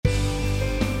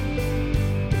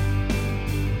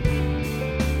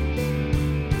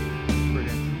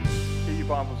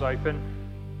Bibles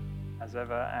open, as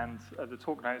ever, and the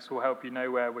talk notes will help you know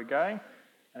where we're going,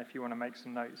 and if you want to make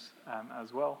some notes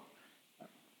as well.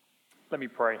 Let me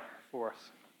pray for us.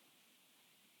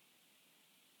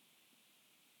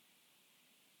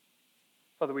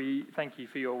 Father, we thank you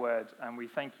for your word, and we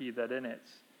thank you that in it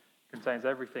contains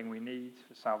everything we need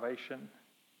for salvation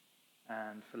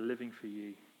and for living for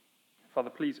you. Father,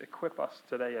 please equip us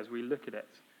today as we look at it.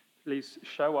 Please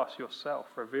show us yourself,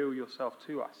 reveal yourself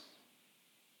to us,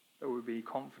 that we'll be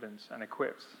confident and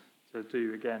equipped to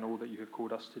do again all that you have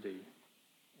called us to do.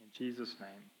 In Jesus'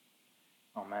 name,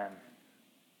 amen.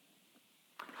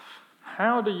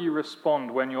 How do you respond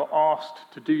when you're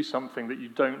asked to do something that you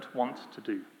don't want to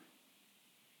do?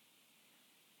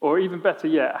 Or even better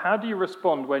yet, how do you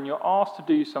respond when you're asked to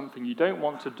do something you don't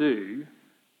want to do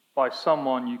by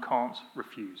someone you can't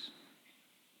refuse?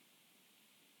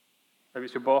 Maybe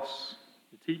it's your boss,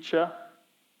 your teacher,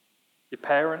 your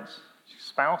parents, your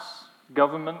spouse,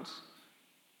 government.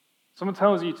 Someone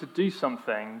tells you to do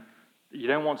something that you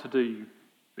don't want to do,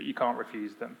 but you can't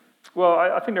refuse them. Well,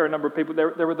 I think there are a number of people.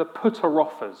 There are the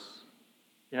putter-offers.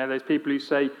 You know, those people who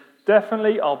say,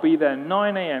 definitely, I'll be there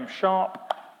 9 a.m. sharp,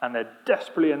 and they're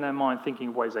desperately in their mind thinking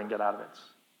of ways they can get out of it.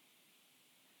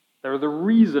 There are the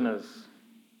reasoners,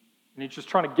 and he's just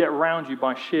trying to get around you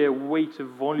by sheer weight of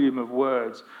volume of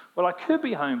words. Well, I could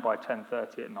be home by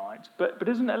 10:30 at night, but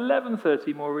isn't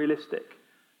 11:30 more realistic?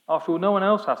 After all, no one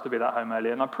else has to be that home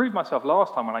earlier. And I proved myself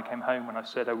last time when I came home when I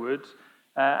said I would.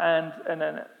 And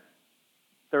then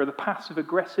there are the passive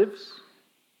aggressives.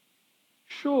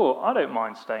 Sure, I don't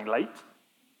mind staying late.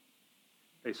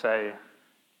 They say,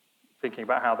 thinking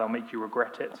about how they'll make you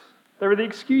regret it. There are the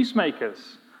excuse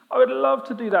makers. I would love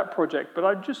to do that project, but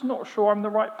I'm just not sure I'm the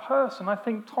right person. I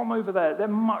think Tom over there, they're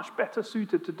much better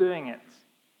suited to doing it.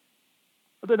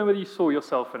 I don't know whether you saw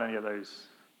yourself in any of those.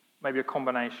 Maybe a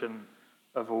combination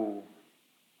of all.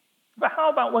 But how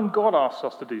about when God asks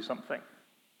us to do something?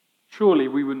 Surely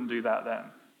we wouldn't do that then.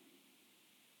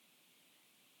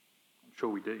 I'm sure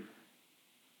we do.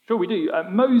 Sure we do.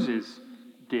 Moses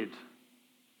did.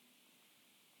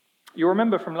 You'll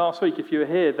remember from last week, if you were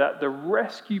here, that the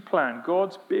rescue plan,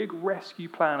 God's big rescue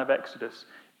plan of Exodus,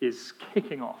 is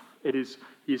kicking off.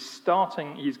 He's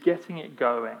getting it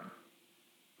going.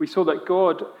 We saw that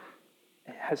God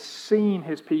has seen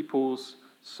his people's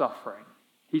suffering.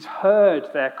 He's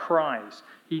heard their cries.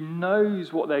 He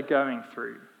knows what they're going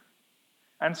through.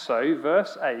 And so,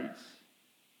 verse 8,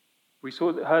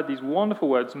 heard these wonderful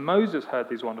words. Moses heard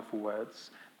these wonderful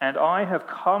words. And I have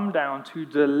come down to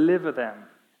deliver them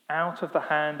out of the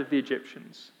hand of the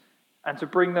Egyptians, and to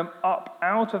bring them up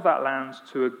out of that land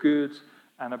to a good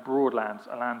and a broad land,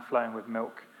 a land flowing with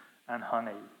milk and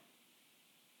honey.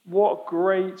 What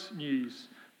great news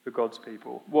for God's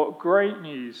people. What great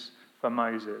news for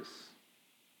Moses.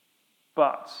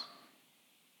 But,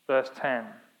 verse 10,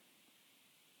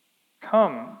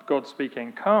 come, God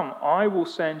speaking, come, I will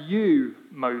send you,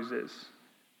 Moses,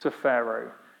 to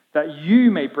Pharaoh, that you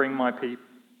may bring my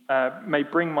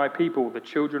people, the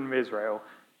children of Israel,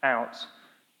 out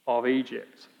of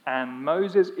Egypt. And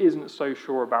Moses isn't so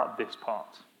sure about this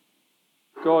part.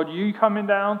 God, you coming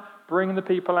down, bringing the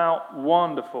people out,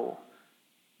 wonderful.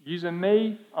 Using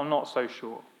me, I'm not so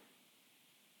sure.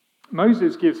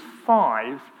 Moses gives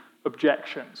 5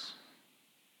 objections.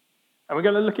 And we're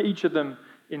going to look at each of them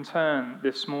in turn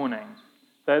this morning.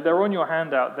 They're on your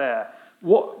handout there.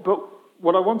 But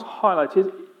what I want to highlight is,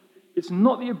 it's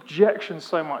not the objections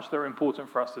so much that are important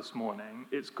for us this morning.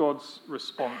 It's God's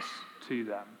response to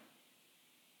them.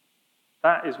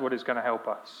 That is what is going to help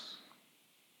us.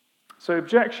 So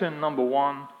objection number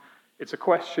 1, it's a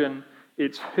question.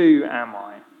 It's who am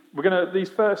I?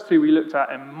 These first 2 we looked at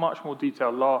in much more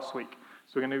detail last week.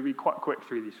 So we're going to be quite quick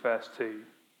through these first 2.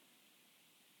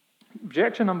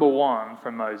 Objection number 1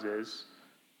 from Moses,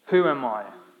 who am I?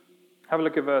 Have a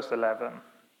look at verse 11.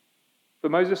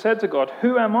 But Moses said to God,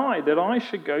 who am I that I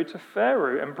should go to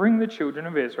Pharaoh and bring the children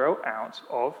of Israel out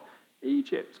of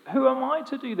Egypt? Who am I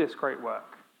to do this great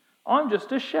work? I'm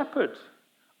just a shepherd.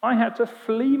 I had to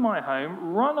flee my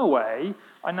home, run away.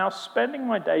 I'm now spending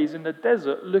my days in the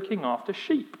desert looking after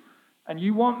sheep. And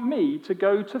you want me to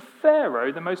go to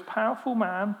Pharaoh, the most powerful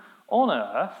man on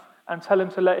earth, and tell him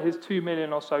to let his 2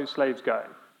 million or so slaves go?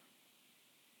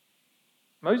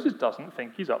 Moses doesn't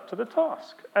think he's up to the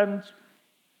task. And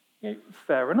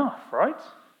fair enough, right?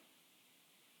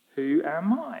 Who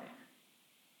am I?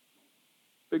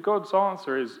 But God's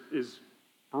answer is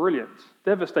brilliant,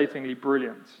 devastatingly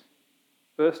brilliant.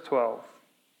 Verse 12,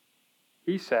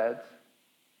 he said,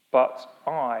 but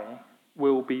I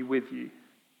will be with you.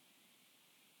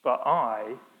 But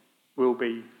I will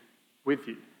be with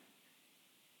you.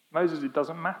 Moses, it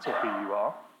doesn't matter who you are.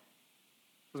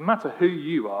 It doesn't matter who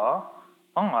you are.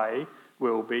 I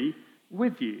will be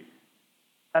with you.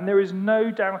 And there is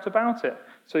no doubt about it.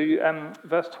 So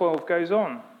verse 12 goes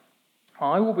on.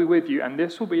 I will be with you, and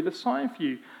this will be the sign for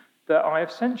you that I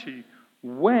have sent you.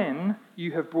 When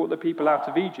you have brought the people out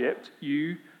of Egypt,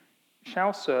 you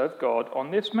shall serve God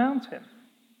on this mountain.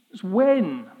 It's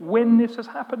when this has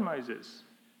happened, Moses.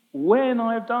 When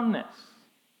I have done this.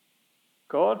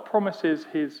 God promises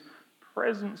his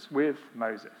presence with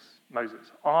Moses.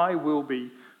 Moses, I will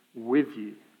be with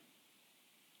you.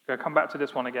 I'm going to come back to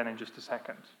this one again in just a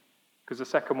second, because the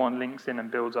second one links in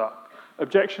and builds up.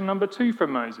 Objection number 2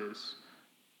 from Moses.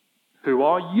 Who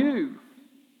are you?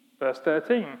 Verse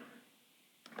 13.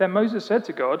 Then Moses said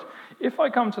to God, if I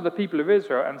come to the people of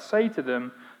Israel and say to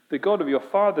them, the God of your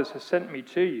fathers has sent me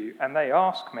to you, and they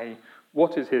ask me,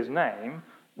 what is his name?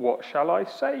 What shall I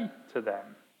say to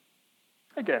them?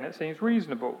 Again, it seems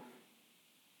reasonable.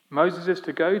 Moses is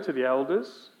to go to the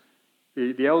elders,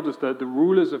 the elders, the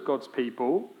rulers of God's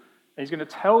people, and he's going to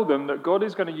tell them that God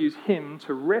is going to use him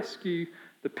to rescue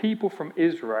the people from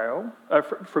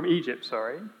from Egypt.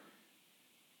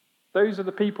 Those are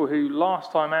the people who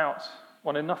last time out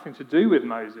wanted nothing to do with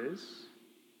Moses.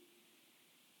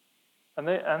 And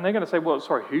they're going to say, well,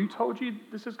 sorry, who told you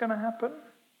this is going to happen?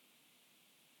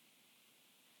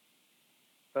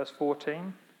 Verse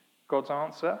 14, God's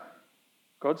answer.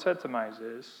 God said to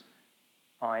Moses,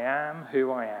 I am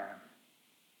who I am.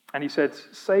 And he said,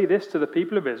 say this to the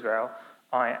people of Israel,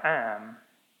 I am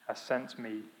has sent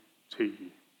me to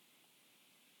you.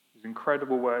 These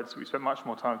incredible words that we spent much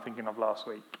more time thinking of last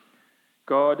week.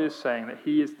 God is saying that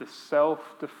he is the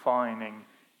self-defining,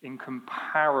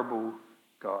 incomparable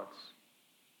God.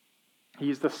 He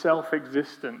is the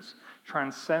self-existent,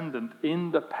 transcendent,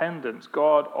 independent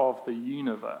God of the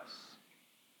universe.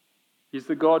 He's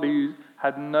the God who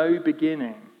had no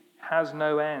beginning, has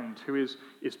no end, who is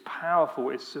powerful,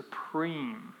 is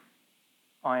supreme.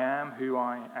 I am who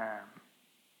I am.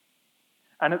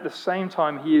 And at the same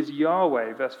time, he is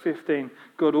Yahweh. Verse 15,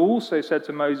 God also said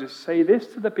to Moses, say this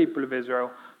to the people of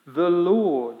Israel, the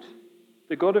Lord,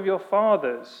 the God of your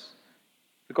fathers,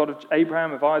 the God of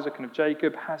Abraham, of Isaac, and of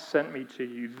Jacob, has sent me to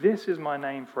you. This is my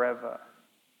name forever.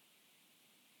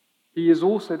 He is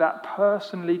also that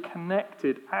personally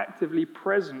connected, actively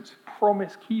present,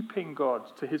 promise-keeping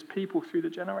God to his people through the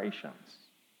generations.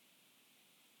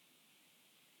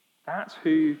 That's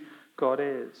who God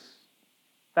is.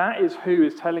 That is who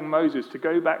is telling Moses to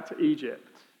go back to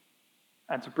Egypt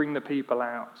and to bring the people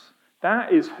out.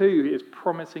 That is who is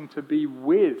promising to be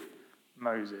with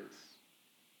Moses.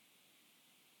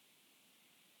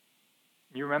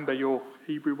 You remember your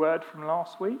Hebrew word from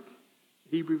last week?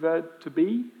 Hebrew verb to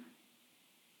be?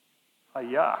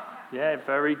 Hayah. Yeah,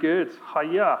 very good.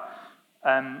 Hayah.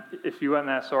 If you weren't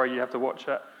there, sorry, you have to watch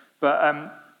it.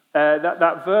 But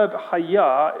that verb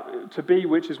hayah, to be,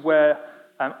 which is where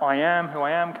I am who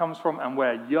I am comes from and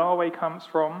where Yahweh comes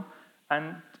from.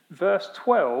 And verse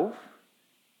 12,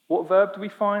 what verb do we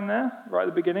find there right at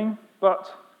the beginning?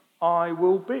 But I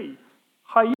will be.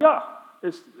 Hayah.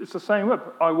 It's the same word.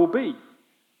 I will be.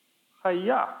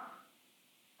 Hayah.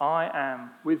 I am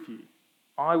with you.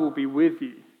 I will be with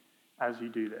you as you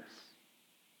do this.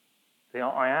 The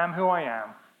I am who I am,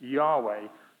 Yahweh,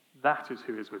 that is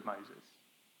who is with Moses.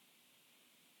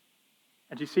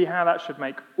 And do you see how that should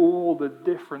make all the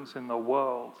difference in the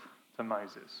world to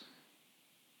Moses?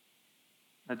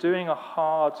 Now, doing a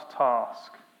hard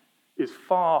task is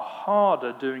far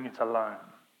harder doing it alone.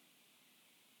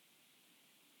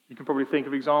 You can probably think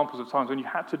of examples of times when you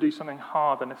had to do something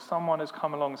hard, and if someone has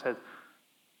come along and said,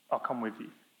 I'll come with you,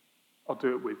 I'll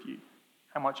do it with you,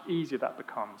 how much easier that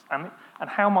becomes. And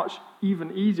how much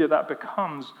even easier that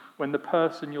becomes when the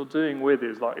person you're doing with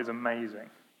is amazing.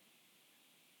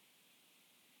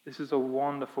 This is a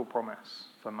wonderful promise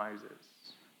for Moses.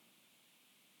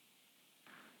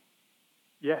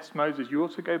 Yes, Moses, you're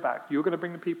to go back. You're going to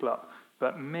bring the people up.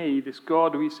 But me, this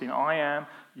God we've seen, I am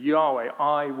Yahweh.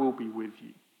 I will be with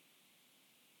you.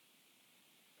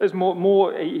 There's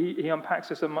more. He unpacks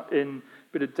this in a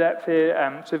bit of depth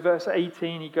here. So verse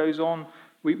 18, he goes on.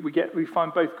 We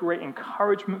find both great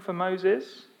encouragement for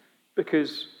Moses,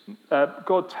 because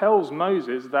God tells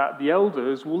Moses that the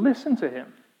elders will listen to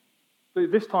him. But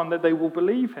this time that they will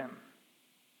believe him.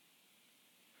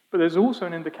 But there's also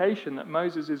an indication that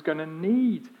Moses is going to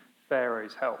need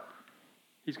Pharaoh's help.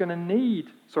 He's going to need,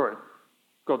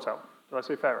 God's help. Did I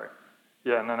say Pharaoh?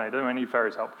 Yeah, no, don't need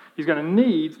Pharaoh's help. He's going to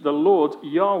need the Lord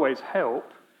Yahweh's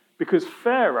help, because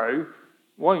Pharaoh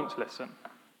won't listen.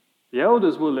 The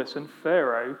elders will listen,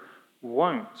 Pharaoh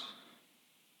won't.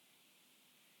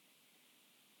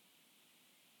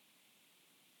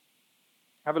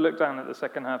 Have a look down at the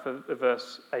second half of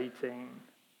verse 18.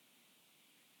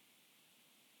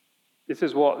 This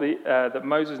is what that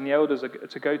Moses and the elders are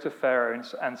to go to Pharaoh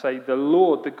and say, "The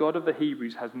Lord, the God of the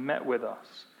Hebrews, has met with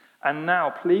us. And now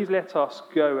please let us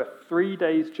go a 3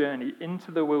 days' journey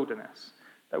into the wilderness,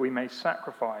 that we may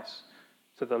sacrifice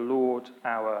to the Lord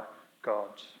our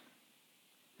God."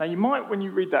 Now you might, when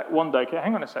you read that, wonder, okay,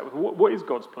 hang on a sec, what is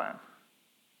God's plan?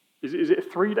 Is it a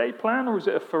 3-day plan or is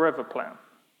it a forever plan?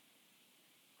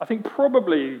 I think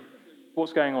probably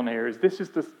what's going on here is this is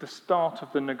the start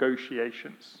of the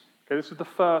negotiations. Okay, this is the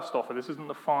first offer. This isn't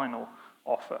the final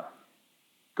offer.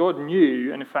 God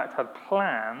knew, and in fact had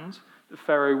planned, that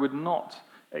Pharaoh would not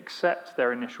accept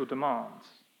their initial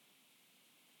demands.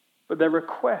 But their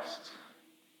request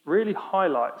really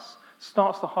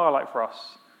starts to highlight for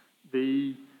us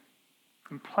the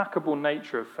implacable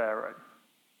nature of Pharaoh.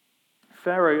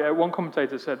 One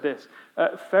commentator said this,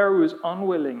 Pharaoh was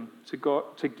unwilling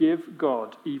to give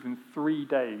God even 3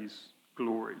 days'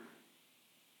 glory.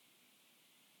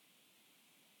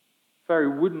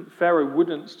 Pharaoh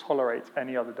wouldn't tolerate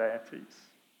any other deities.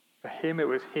 For him, it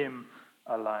was him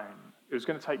alone. It was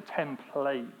going to take 10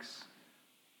 plagues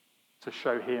to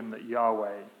show him that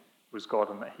Yahweh was God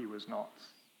and that he was not.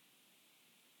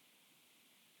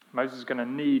 Moses is going to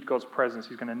need God's presence.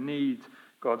 He's going to need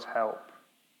God's help.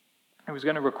 It was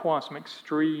going to require some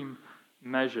extreme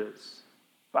measures.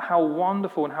 But how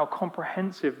wonderful and how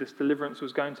comprehensive this deliverance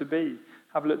was going to be.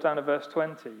 Have a look down at verse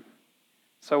 20.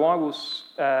 So I will,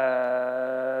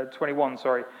 21,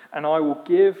 sorry, and I will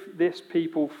give this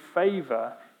people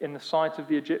favor in the sight of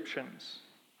the Egyptians.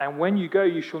 And when you go,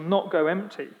 you shall not go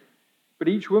empty. But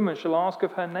each woman shall ask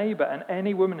of her neighbor and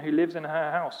any woman who lives in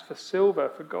her house for silver,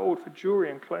 for gold, for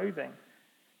jewelry and clothing.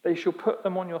 They shall put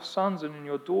them on your sons and on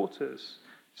your daughters.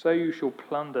 So you shall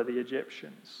plunder the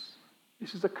Egyptians.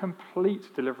 This is a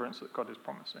complete deliverance that God is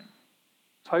promising.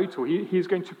 Total. He is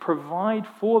going to provide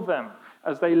for them.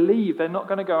 As they leave, they're not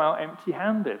going to go out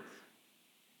empty-handed.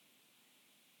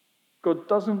 God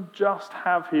doesn't just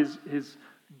have his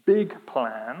big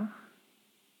plan.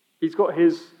 He's got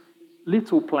his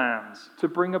little plans to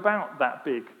bring about that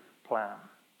big plan.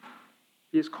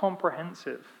 He is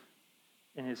comprehensive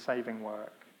in his saving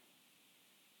work.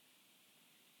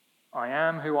 I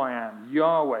am who I am.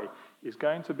 Yahweh is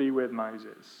going to be with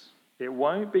Moses. It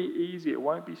won't be easy, it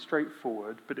won't be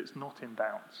straightforward, but it's not in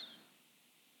doubt.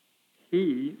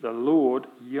 He, the Lord,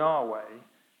 Yahweh,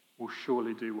 will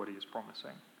surely do what he is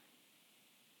promising.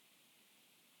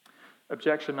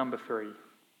 Objection number 3.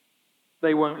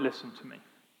 They won't listen to me.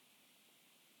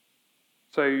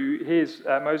 So here's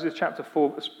Moses chapter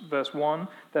 4, verse 1.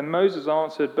 Then Moses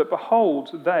answered, "But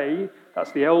behold, they,"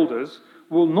 that's the elders,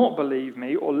 "will not believe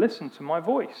me or listen to my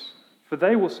voice. For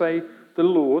they will say, 'The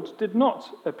Lord did not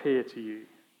appear to you.'"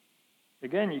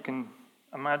 Again, you can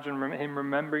imagine him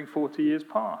remembering 40 years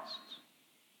past.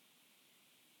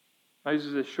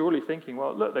 Moses is surely thinking,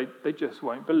 well, look, they just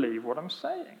won't believe what I'm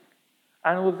saying.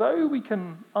 And although we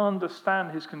can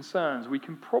understand his concerns, we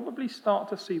can probably start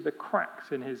to see the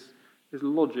cracks in his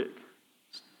logic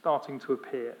starting to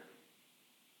appear.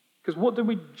 Because what did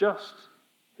we just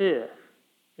hear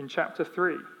in chapter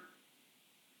 3?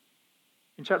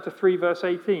 In chapter 3, verse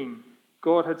 18,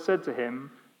 God had said to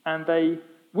him, "And they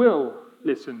will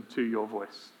listen to your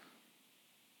voice."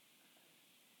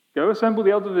 Go assemble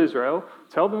the elders of Israel,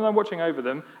 tell them I'm watching over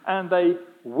them, and they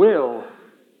will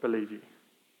believe you.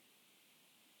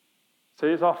 So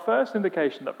it's our first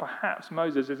indication that perhaps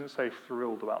Moses isn't so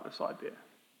thrilled about this idea.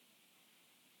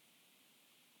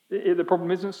 The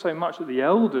problem isn't so much that the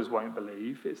elders won't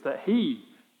believe, it's that he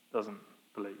doesn't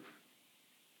believe.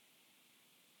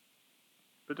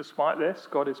 But despite this,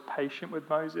 God is patient with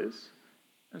Moses,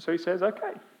 and so he says,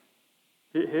 okay,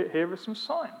 here are some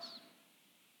signs.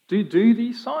 Do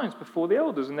these signs before the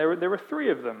elders, and there are 3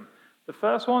 of them. The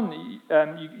first one,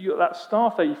 that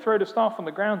staff there, you throw the staff on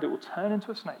the ground, it will turn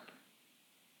into a snake.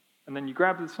 And then you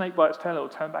grab the snake by its tail, it will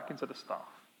turn back into the staff.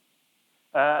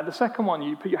 The second one,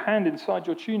 you put your hand inside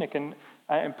your tunic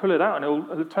and pull it out, and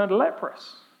it'll turn to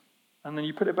leprous. And then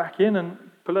you put it back in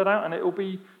and pull it out, and it will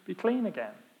be clean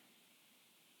again.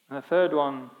 And the third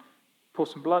one, pour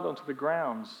some blood onto the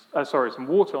ground. Some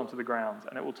water onto the ground,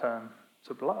 and it will turn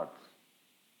to blood.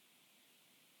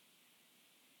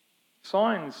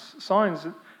 Signs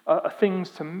are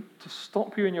things to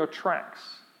stop you in your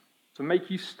tracks, to make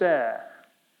you stare.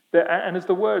 And as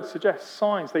the word suggests,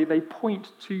 signs, they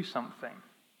point to something.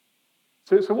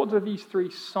 So what do these 3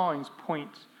 signs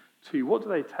point to? What do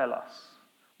they tell us?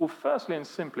 Well, firstly and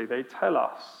simply, they tell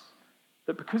us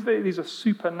that because these are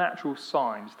supernatural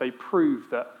signs, they prove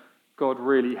that God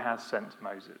really has sent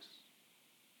Moses.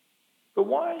 But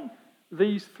why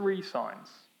these three signs?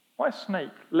 Why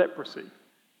snake, leprosy,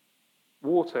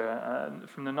 water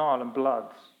from the Nile, and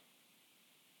blood?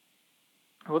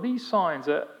 Well, these signs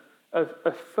are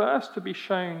first to be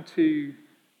shown to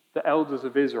the elders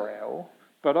of Israel,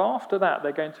 but after that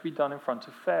they're going to be done in front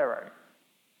of Pharaoh.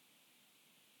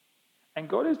 And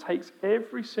God takes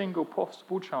every single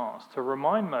possible chance to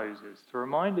remind Moses, to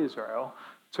remind Israel,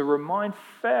 to remind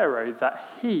Pharaoh that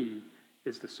he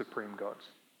is the supreme God.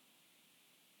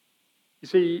 You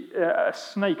see, a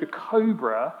snake, a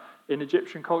cobra in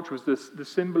Egyptian culture was the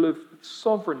symbol of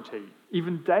sovereignty,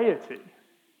 even deity.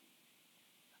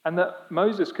 And that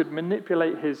Moses could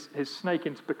manipulate his snake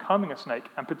into becoming a snake,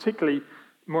 and particularly,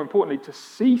 more importantly, to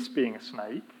cease being a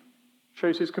snake,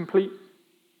 shows his complete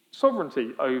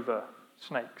sovereignty over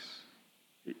snakes,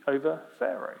 over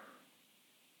Pharaoh.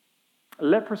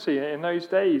 Leprosy in those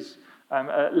days,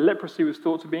 leprosy was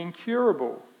thought to be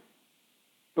incurable.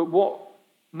 But what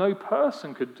no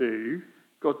person could do,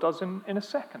 God does in a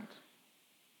second.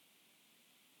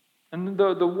 And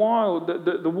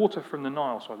the water from the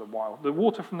Nile, the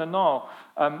water from the Nile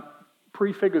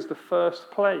prefigures the first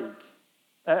plague.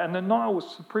 And the Nile was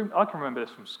supreme. I can remember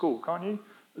this from school, can't you?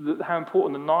 How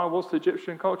important the Nile was to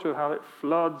Egyptian culture, how it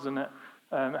floods and it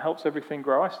helps everything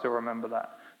grow. I still remember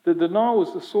that. The Nile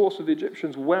was the source of the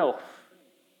Egyptians' wealth.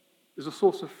 It was a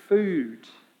source of food.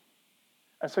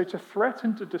 And so to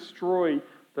threaten to destroy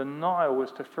the Nile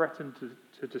was to threaten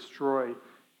to destroy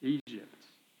Egypt.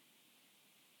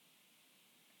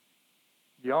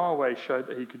 Yahweh showed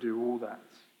that he could do all that.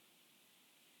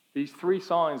 These three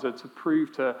signs are to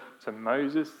prove to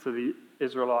Moses, to the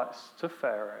Israelites, to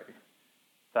Pharaoh,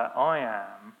 that I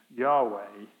am,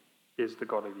 Yahweh, is the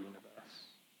God of the universe.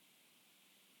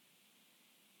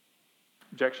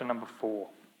 Objection number 4.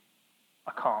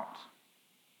 I can't.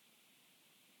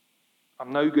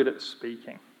 I'm no good at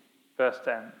speaking. Verse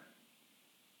 10.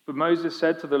 But Moses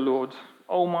said to the Lord,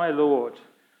 "O my Lord,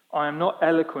 I am not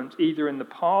eloquent either in the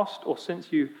past or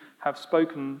since you have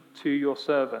spoken to your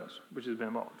servants," which has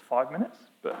been, 5 minutes?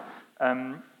 But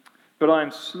I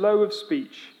am slow of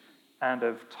speech and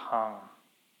of tongue.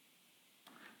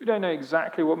 We don't know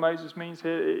exactly what Moses means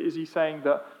here. Is he saying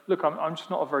that, look, I'm just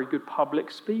not a very good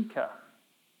public speaker?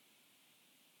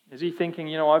 Is he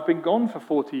thinking, I've been gone for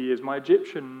 40 years. My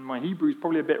Hebrew is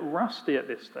probably a bit rusty at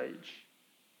this stage.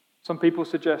 Some people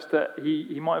suggest that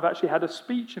he might have actually had a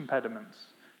speech impediment.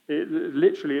 It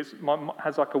literally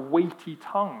has like a weighty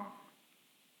tongue.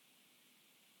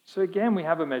 So again, we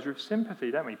have a measure of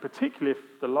sympathy, don't we? Particularly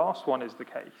if the last one is the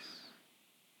case.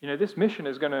 This mission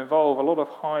is going to involve a lot of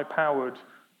high-powered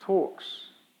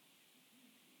talks.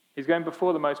 He's going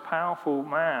before the most powerful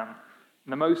man in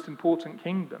the most important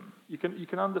kingdom. You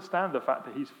can understand the fact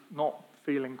that he's not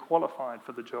feeling qualified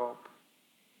for the job.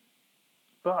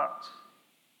 But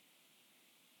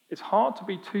it's hard to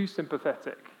be too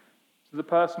sympathetic to the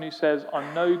person who says,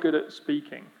 I'm no good at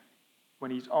speaking,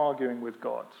 when he's arguing with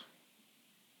God.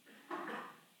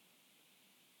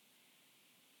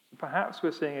 So perhaps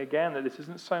we're seeing again that this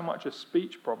isn't so much a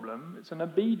speech problem, it's an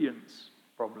obedience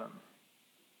problem.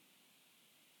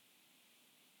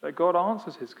 That God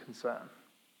answers his concern.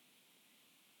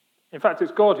 In fact,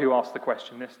 it's God who asked the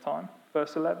question this time.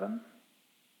 Verse 11.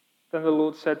 Then the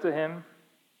Lord said to him,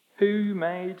 "Who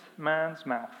made man's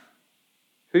mouth?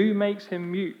 Who makes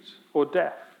him mute or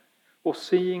deaf or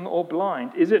seeing or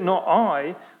blind? Is it not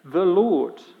I, the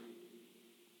Lord?"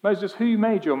 Moses, who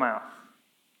made your mouth?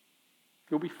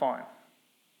 You'll be fine.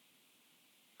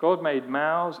 God made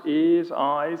mouths, ears,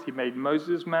 eyes. He made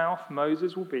Moses' mouth.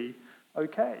 Moses will be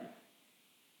okay.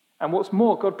 And what's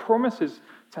more, God promises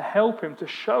to help him, to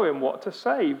show him what to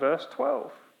say. Verse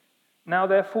 12. "Now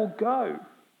therefore go,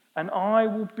 and I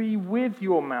will be with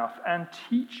your mouth and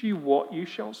teach you what you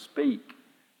shall speak."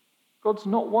 God's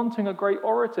not wanting a great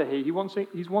orator here.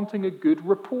 He's wanting a good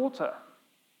reporter.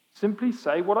 Simply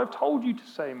say what I've told you to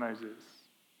say, Moses.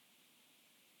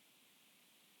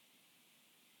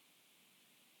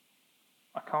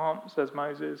 "I can't," says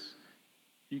Moses.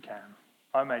 "You can.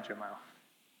 I made your mouth,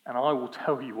 and I will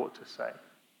tell you what to say."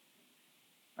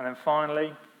 And then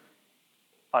finally,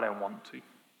 "I don't want to."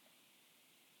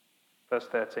 Verse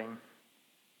 13.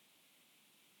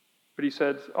 But he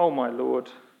said, "Oh my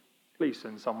Lord, please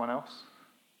send someone else."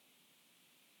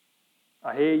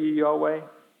 "I hear you, Yahweh.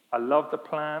 I love the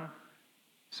plan.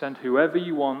 Send whoever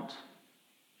you want,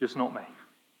 just not me."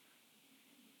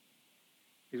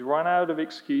 He's run out of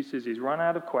excuses, he's run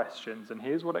out of questions, and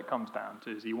here's what it comes down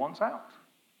to, is he wants out.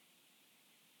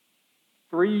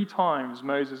 3 times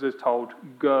Moses is told,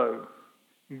 go,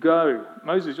 go.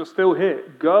 Moses, you're still here,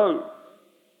 go.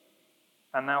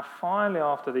 And now finally,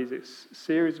 after these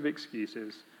series of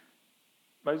excuses,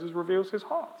 Moses reveals his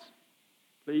heart.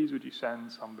 Please, would you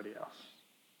send somebody else?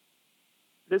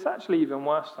 But it's actually even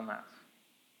worse than that.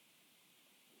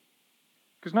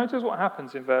 Because notice what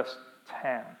happens in verse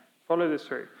 10. Follow this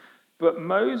through. But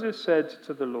Moses said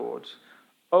to the Lord,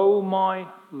 "O my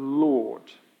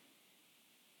Lord."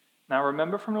 Now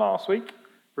remember from last week,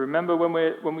 remember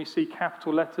when we see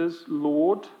capital letters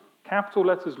Lord? Capital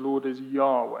letters Lord is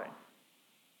Yahweh.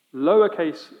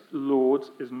 Lowercase Lord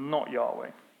is not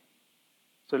Yahweh.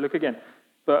 So look again.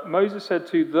 But Moses said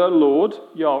to the Lord,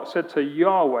 said to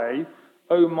Yahweh,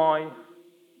 "O my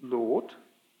Lord,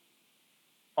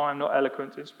 I am not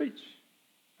eloquent in speech,"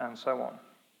 and so on.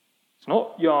 It's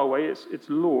not Yahweh, it's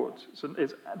Lord.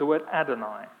 It's the word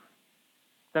Adonai.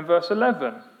 Then verse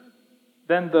 11.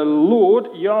 Then the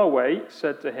Lord, Yahweh,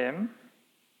 said to him,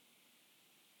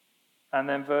 and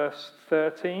then verse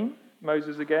 13,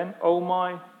 Moses again, "O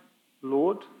my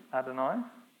Lord, Adonai."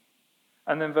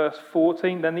 And then verse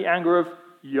 14, then the anger of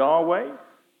Yahweh.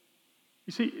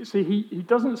 You see, he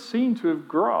doesn't seem to have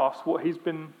grasped what he's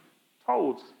been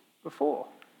told before.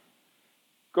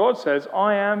 God says,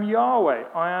 "I am Yahweh.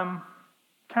 I am,"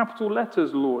 capital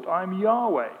letters, Lord. "I am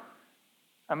Yahweh."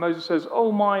 And Moses says,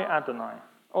 "Oh my Adonai.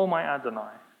 Oh my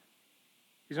Adonai."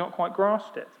 He's not quite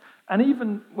grasped it. And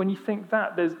even when you think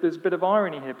that, there's a bit of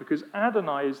irony here, because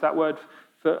Adonai is that word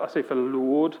for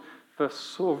Lord, for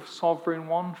sort of sovereign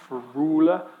one, for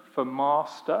ruler, for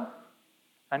master.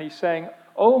 And he's saying,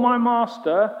 "Oh my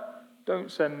master,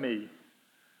 don't send me.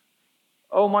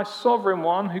 Oh my sovereign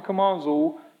one who commands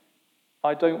all,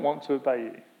 I don't want to obey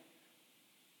you.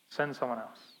 Send someone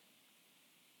else."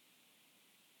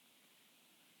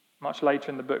 Much later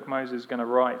in the book, Moses is going to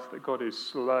write that God is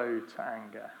slow to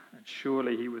anger. And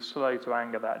surely he was slow to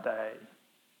anger that day.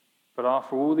 But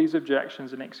after all these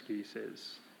objections and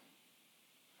excuses,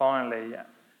 finally,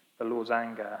 the Lord's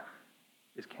anger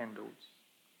is kindled.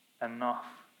 Enough,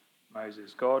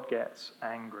 Moses. God gets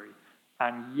angry.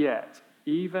 And yet,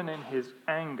 even in his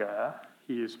anger,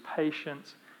 he is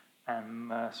patient and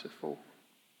merciful.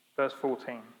 Verse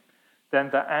 14. Then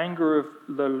the anger of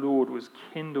the Lord was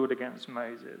kindled against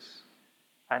Moses.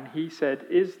 And he said,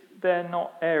 "Is there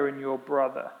not Aaron your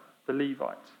brother, the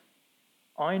Levite?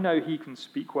 I know he can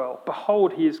speak well.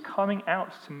 Behold, he is coming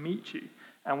out to meet you.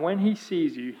 And when he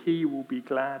sees you, he will be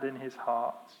glad in his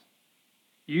heart.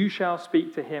 You shall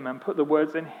speak to him and put the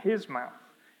words in his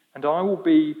mouth. And I will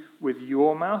be with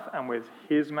your mouth and with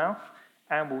his mouth,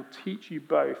 and will teach you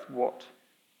both what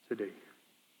to do."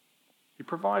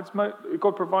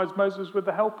 God provides Moses with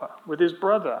the helper, with his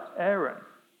brother, Aaron.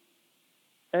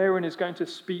 Aaron is going to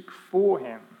speak for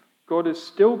him. God is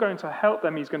still going to help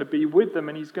them. He's going to be with them,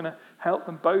 and he's going to help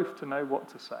them both to know what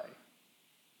to say.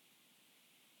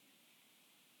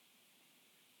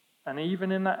 And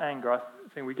even in that anger, I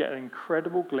think we get an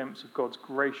incredible glimpse of God's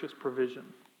gracious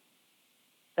provision.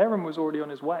 Aaron was already on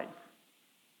his way.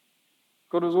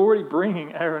 God was already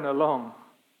bringing Aaron along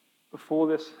before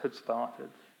this had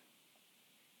started.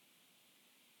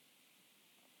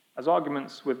 As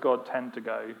arguments with God tend to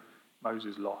go,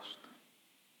 Moses lost.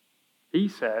 He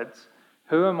said,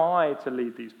 "Who am I to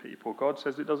lead these people?" God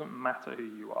says, "It doesn't matter who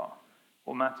you are.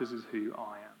 What matters is who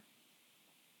I am."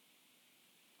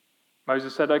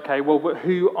 Moses said, "Okay, well, but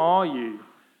who are you?"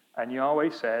 And Yahweh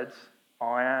said,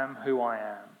 "I am who I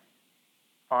am.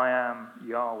 I am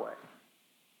Yahweh."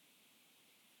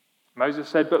 Moses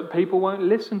said, "But people won't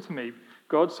listen to me."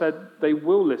 God said, "They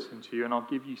will listen to you, and I'll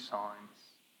give you signs."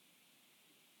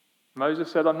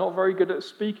 Moses said, "I'm not very good at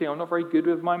speaking. I'm not very good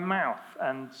with my mouth."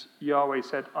 And Yahweh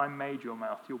said, "I made your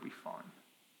mouth. You'll be fine."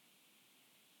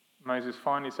 Moses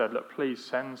finally said, "Look, please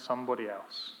send somebody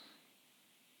else."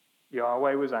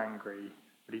 Yahweh was angry,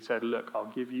 but he said, "Look, I'll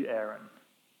give you Aaron,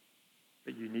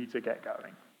 but you need to get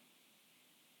going."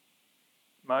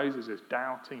 Moses is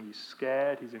doubting. He's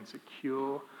scared. He's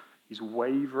insecure. He's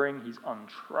wavering. He's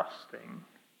untrusting.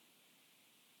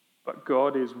 But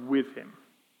God is with him.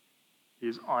 He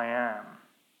is I am.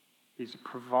 He's a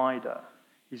provider.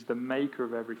 He's the maker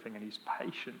of everything, and he's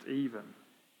patient even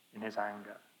in his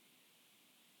anger.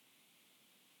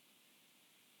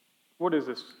 What is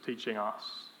this teaching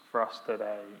us for us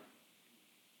today?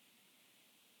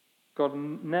 God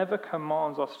never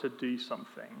commands us to do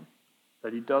something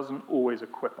that he doesn't always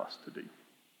equip us to do.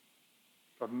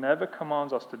 God never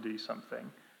commands us to do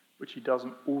something which he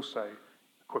doesn't also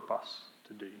equip us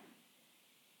to do.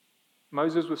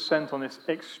 Moses was sent on this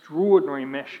extraordinary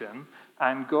mission,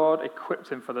 and God equipped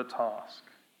him for the task.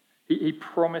 He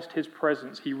promised his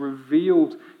presence. He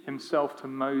revealed himself to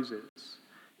Moses.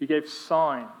 He gave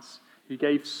signs. He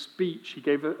gave speech. He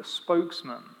gave a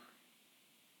spokesman.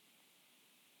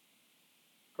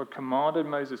 God commanded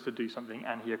Moses to do something,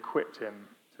 and he equipped him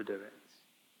to do it.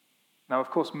 Now,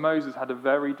 of course, Moses had a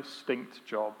very distinct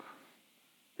job.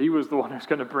 He was the one who's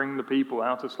going to bring the people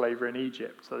out of slavery in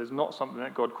Egypt. So it's not something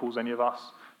that God calls any of us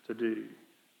to do.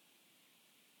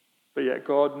 But yet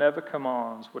God never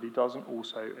commands what he doesn't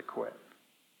also equip.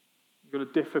 You've got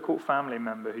a difficult family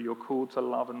member who you're called to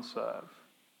love and serve.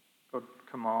 God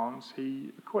commands,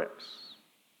 he equips.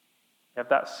 You have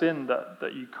that sin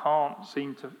that you can't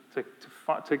seem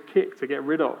to kick, to get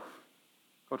rid of.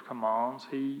 God commands,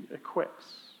 he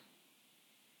equips.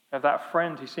 You have that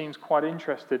friend who seems quite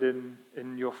interested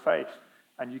in your faith,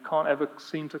 and you can't ever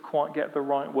seem to quite get the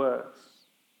right words.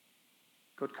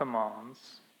 God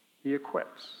commands, he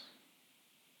equips.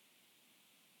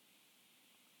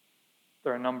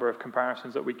 There are a number of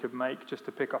comparisons that we could make just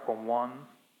to pick up on one.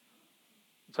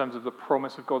 In terms of the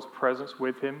promise of God's presence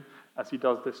with him as he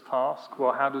does this task.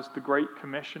 Well, how does the Great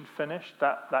Commission finish?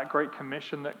 That Great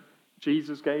Commission that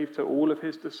Jesus gave to all of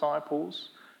his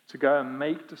disciples to go and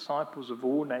make disciples of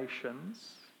all nations.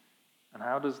 And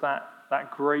how does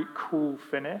that great call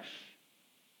finish?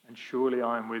 And surely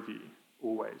I am with you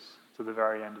always to the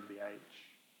very end of the age.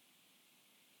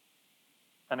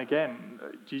 And again,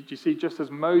 do you see, just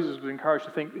as Moses was encouraged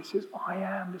to think, this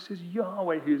is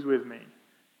Yahweh who's with me.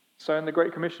 So in the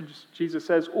Great Commission, Jesus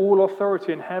says, all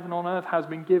authority in heaven and on earth has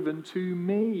been given to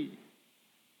me.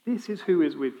 This is who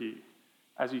is with you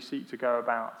as you seek to go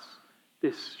about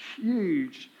this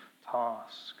huge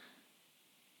task.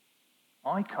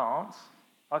 I can't.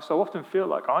 I so often feel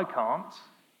like I can't.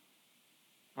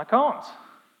 I can't.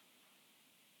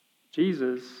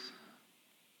 Jesus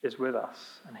is with us,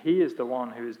 and he is the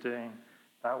one who is doing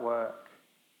that work.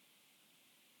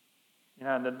 You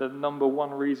know, and the number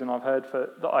one reason I've heard for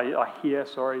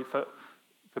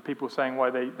people saying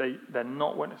why they're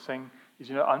not witnessing is,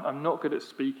 you know, I'm not good at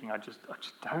speaking. I just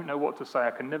don't know what to say. I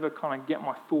can never kind of get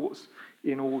my thoughts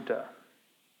in order.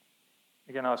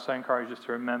 Again, I was so encouraged just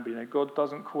to remember, you know, God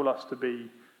doesn't call us to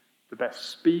be the best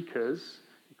speakers.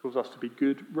 He calls us to be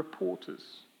good reporters.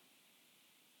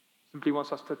 He simply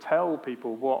wants us to tell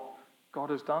people what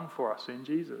God has done for us in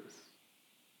Jesus.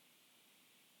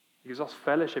 He gives us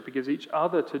fellowship. He gives each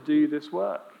other to do this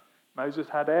work. Moses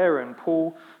had Aaron.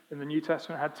 Paul in the New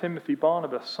Testament had Timothy,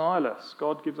 Barnabas, Silas.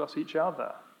 God gives us each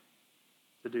other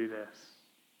to do this.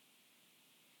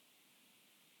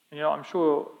 And, you know, I'm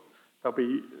sure there'll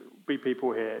be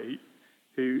people here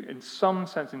who in some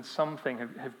sense, in something,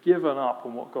 have given up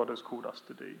on what God has called us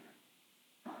to do.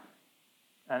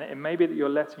 And it may be that you're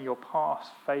letting your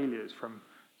past failures from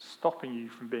stopping you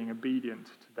from being obedient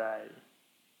today.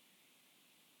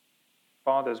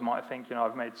 Fathers might think, you know,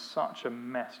 I've made such a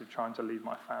mess of trying to lead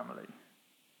my family.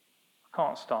 I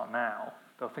can't start now.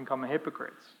 They'll think I'm a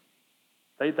hypocrite.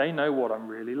 They know what I'm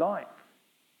really like.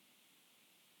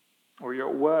 Or you're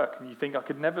at work and you think, I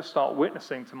could never start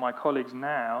witnessing to my colleagues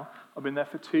now. I've been there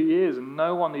for 2 years and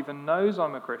no one even knows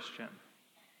I'm a Christian.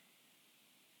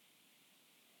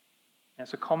 And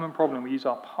it's a common problem. We use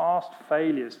our past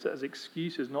failures as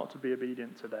excuses not to be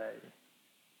obedient today.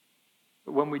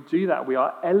 But when we do that, we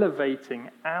are elevating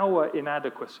our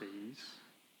inadequacies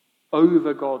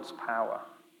over God's power.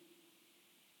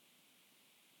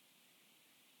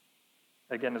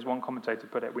 Again, as one commentator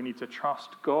put it, we need to trust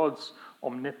God's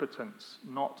omnipotence,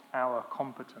 not our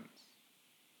competence.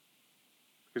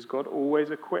 Because God always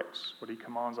equips what he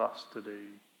commands us to do.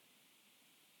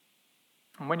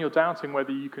 And when you're doubting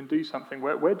whether you can do something,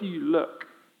 where do you look?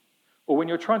 Or when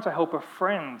you're trying to help a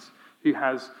friend who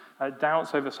has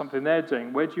doubts over something they're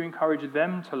doing, where do you encourage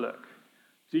them to look?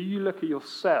 Do you look at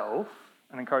yourself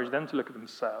and encourage them to look at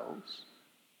themselves?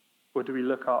 Or do we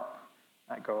look up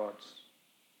at God?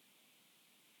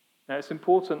 Now, it's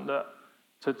important that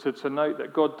to note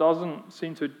that God doesn't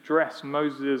seem to address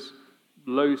Moses'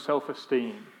 low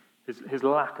self-esteem, his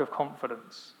lack of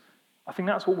confidence. I think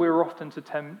that's what we're often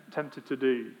tempted to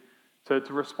do, to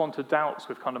respond to doubts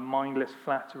with kind of mindless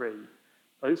flattery.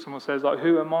 Like someone says, like,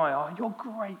 who am I? Oh, you're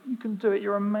great. You can do it.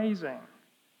 You're amazing.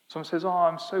 Someone says, oh,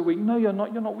 I'm so weak. No, you're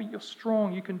not. You're not weak. You're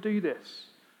strong. You can do this.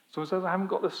 Someone says, I haven't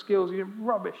got the skills. You're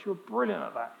rubbish. You're brilliant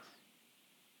at that.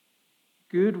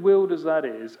 Good-willed as that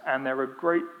is, and there are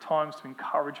great times to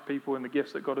encourage people in the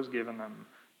gifts that God has given them.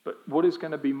 But what is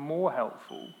going to be more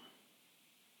helpful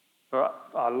for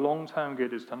our long-term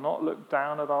good is to not look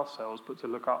down at ourselves, but to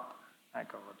look up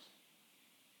at God.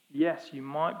 Yes, you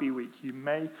might be weak. You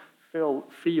may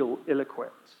feel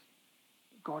ill-equipped.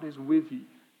 God is with you.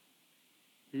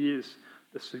 He is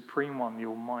the Supreme One, the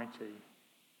Almighty.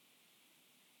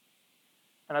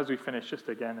 And as we finish, just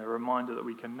again, a reminder that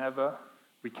we can never,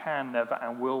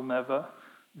 and will never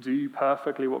do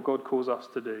perfectly what God calls us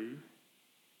to do.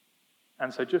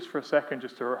 And so just for a second,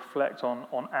 just to reflect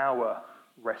on our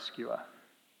rescuer.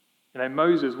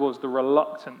 Moses was the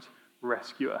reluctant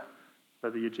rescuer for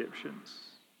the Egyptians.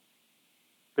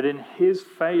 But in his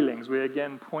failings, we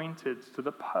again pointed to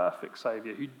the perfect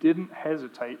Saviour who didn't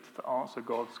hesitate to answer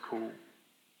God's call.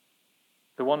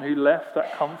 The one who left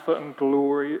that comfort and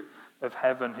glory of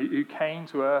heaven, who came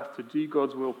to earth to do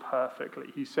God's will perfectly.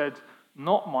 He said,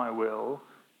 "Not my will,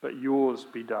 but yours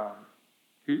be done."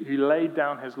 Who laid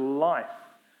down his life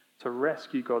to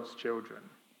rescue God's children.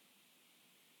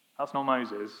 That's not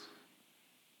Moses.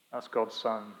 That's God's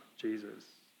Son, Jesus.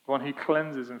 The one who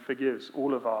cleanses and forgives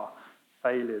all of our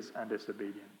failures and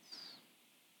disobedience.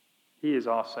 He is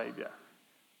our Saviour.